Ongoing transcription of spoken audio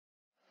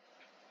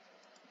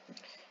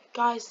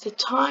Guys, the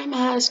time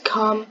has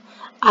come.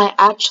 I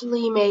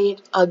actually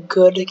made a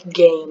good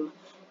game.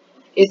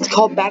 It's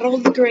called Battle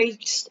of the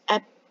Greats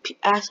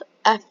FPS.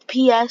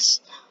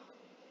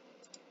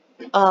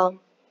 Oh,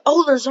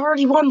 there's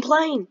already one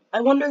playing.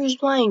 I wonder who's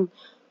playing.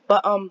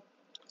 But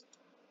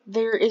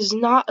there is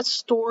not a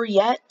story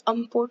yet,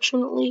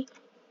 unfortunately.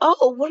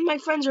 Oh, one of my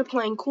friends are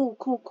playing.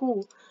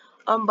 Cool.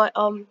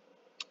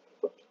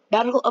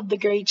 Battle of the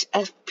Greats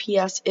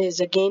FPS is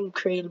a game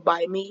created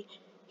by me,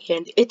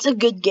 and it's a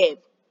good game.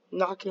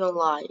 Not gonna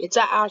lie, it's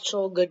an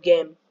actual good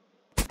game.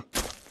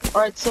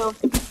 Alright, so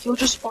you'll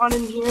just spawn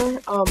in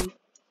here.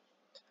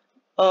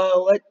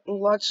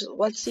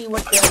 Let's see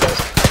what guy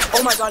does.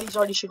 Oh my god, he's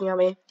already shooting at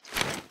me.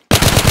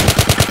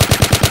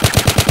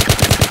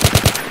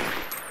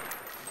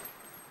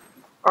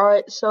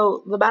 Alright,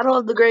 so the Battle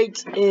of the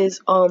Greats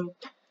is a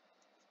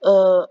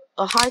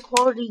high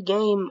quality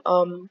game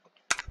that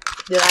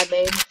I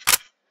made.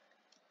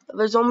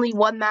 There's only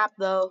one map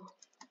though.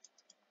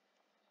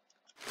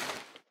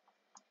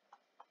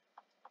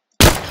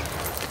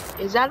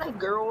 Is that a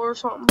girl or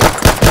something?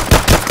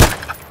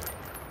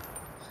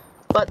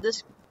 But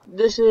this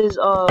is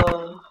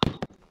oh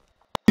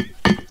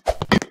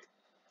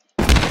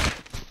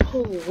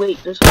wait,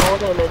 there's fall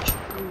damage.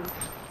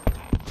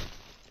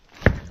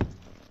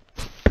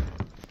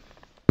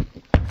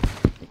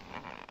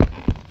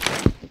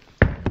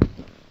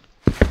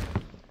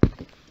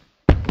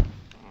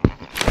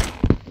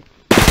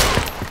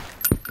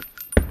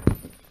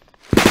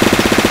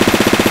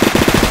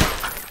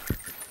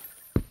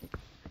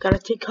 Gotta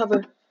take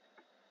cover.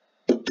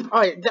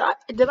 Alright,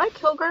 did I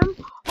kill Graham?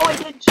 Oh, I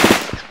did too.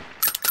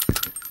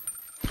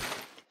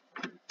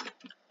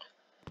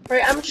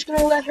 Alright, I'm just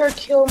gonna let her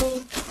kill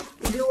me,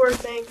 do her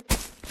thing.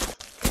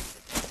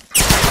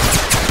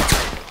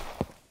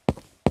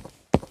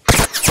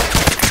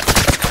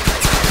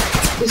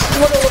 This is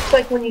what it looks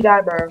like when you die,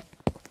 bro.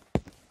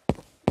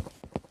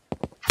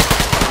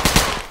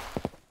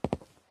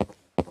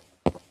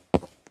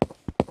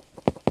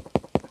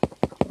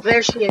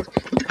 There she is.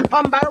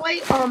 By the way,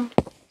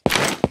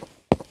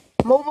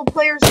 mobile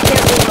players can't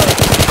reload.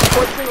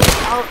 Unfortunately,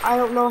 I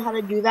don't know how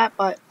to do that,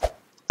 but,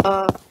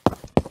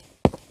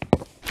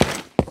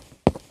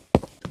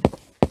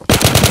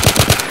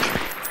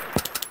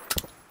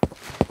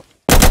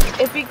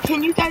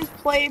 can you guys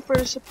play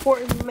for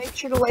support and make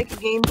sure to like a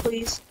game,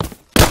 please?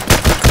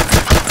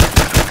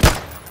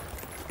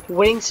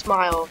 Winning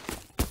smile.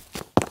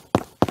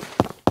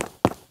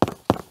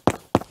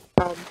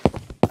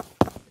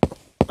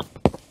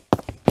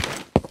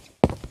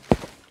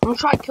 I'm gonna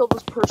try to kill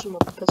this person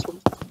with a pistol.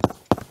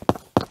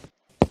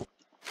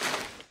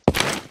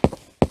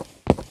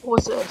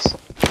 What's this?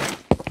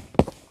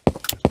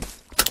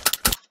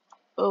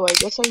 Oh, I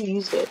guess I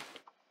used it.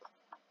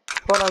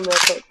 Hold on real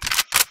quick.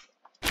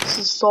 This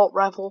is assault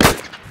rifle.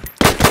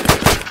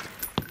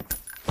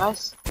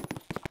 Nice.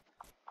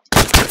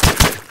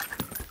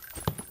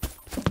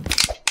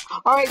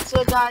 Alright,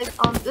 so guys,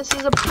 this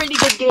is a pretty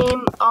good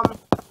game.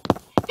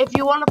 If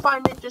you want to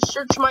find it, just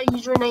search my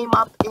username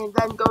up and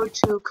then go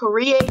to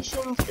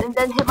creations and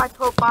then hit my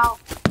profile.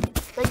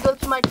 Then go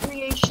to my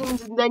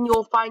creations and then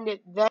you'll find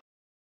it there.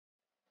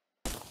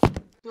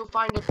 You'll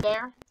find it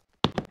there.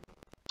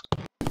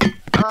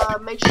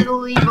 Make sure to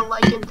leave a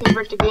like and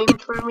favorite the game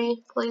for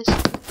me, please,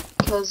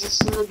 because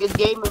this is a good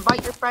game.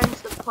 Invite your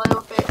friends to play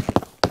with it.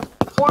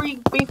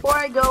 Before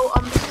I go,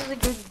 this is a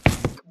good.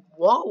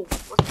 Whoa!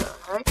 What the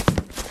heck?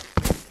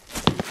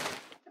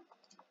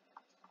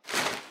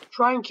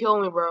 Try and kill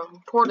me, bro.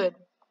 Reported.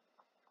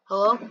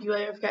 Hello? You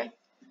AFK?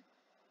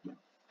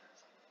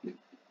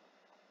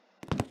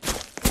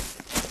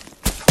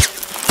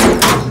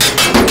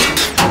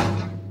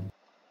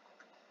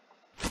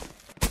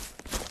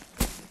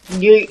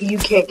 You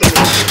can't get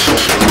me.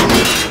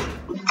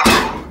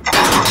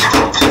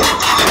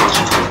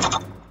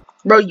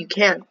 Bro, you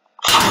can.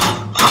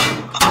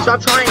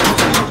 Stop trying.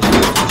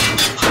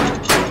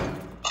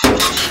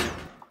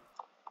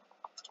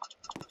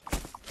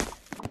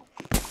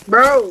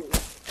 Bro.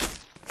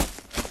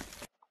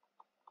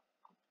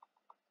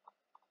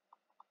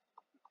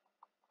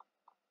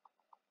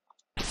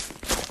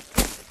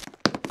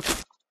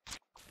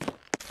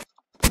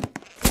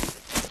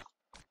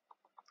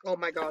 Oh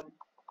my god.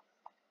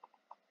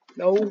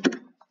 No.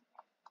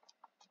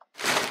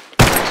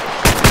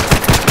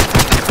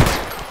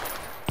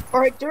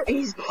 Alright, there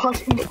is blood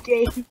in the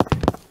game.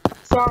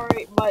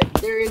 Sorry, but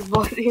there is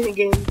blood in the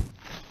game.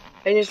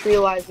 I just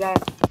realized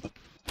that.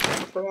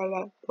 I forgot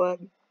about blood.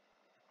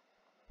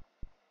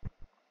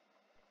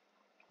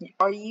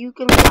 Are you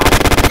gonna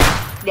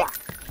die? Yeah.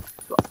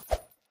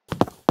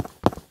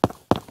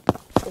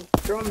 Oh,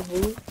 they're on the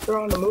move. They're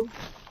on the move.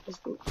 Let's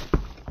go.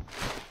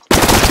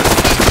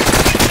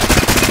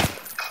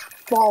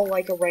 Fall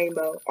like a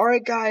rainbow.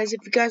 Alright guys,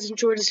 if you guys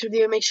enjoyed this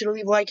video, make sure to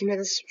leave a like and hit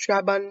the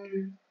subscribe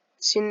button.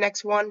 See you in the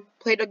next one.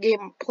 Play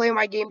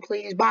my game,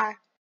 please. Bye.